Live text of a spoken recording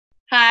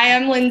Hi,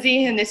 I'm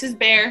Lindsay, and this is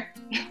Bear.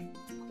 He's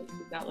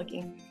not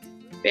looking.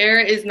 Bear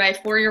is my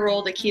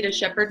 4-year-old Akita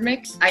Shepherd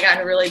mix. I got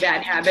in a really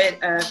bad habit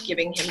of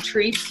giving him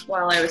treats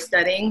while I was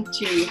studying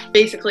to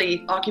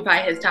basically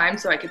occupy his time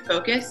so I could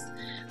focus.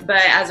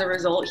 But as a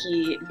result,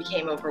 he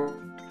became overweight.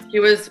 He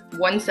was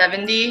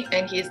 170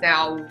 and he's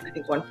now, I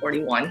think,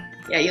 141.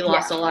 Yeah, he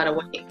lost a lot of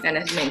weight and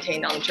has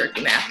maintained on the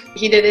turkey math.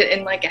 He did it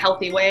in like a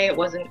healthy way. I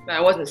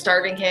wasn't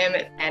starving him,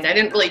 and I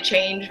didn't really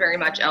change very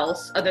much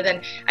else other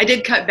than I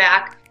did cut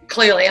back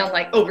clearly on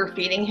like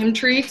overfeeding him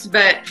treats,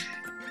 but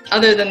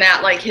other than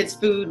that, like his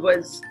food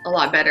was a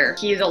lot better.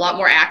 He's a lot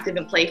more active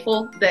and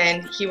playful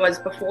than he was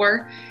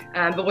before.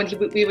 But when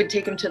we would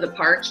take him to the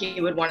park,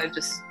 he would want to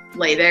just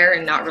lay there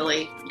and not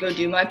really go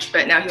do much.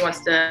 But now he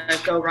wants to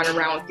go run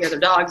around with the other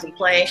dogs and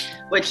play,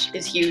 which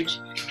is huge.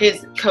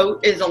 His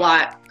coat is a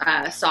lot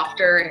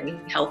softer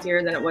and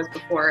healthier than it was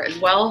before as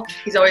well.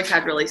 He's always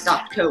had really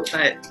soft coat,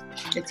 but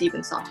it's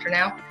even softer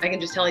now. I can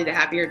just tell he's a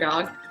happier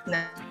dog.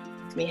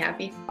 Me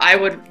happy. I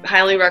would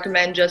highly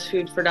recommend Just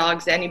Food for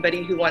Dogs to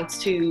anybody who wants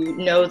to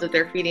know that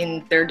they're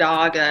feeding their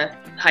dog a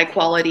high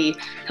quality,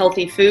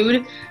 healthy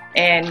food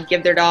and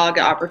give their dog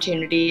an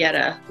opportunity at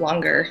a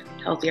longer,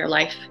 healthier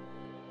life.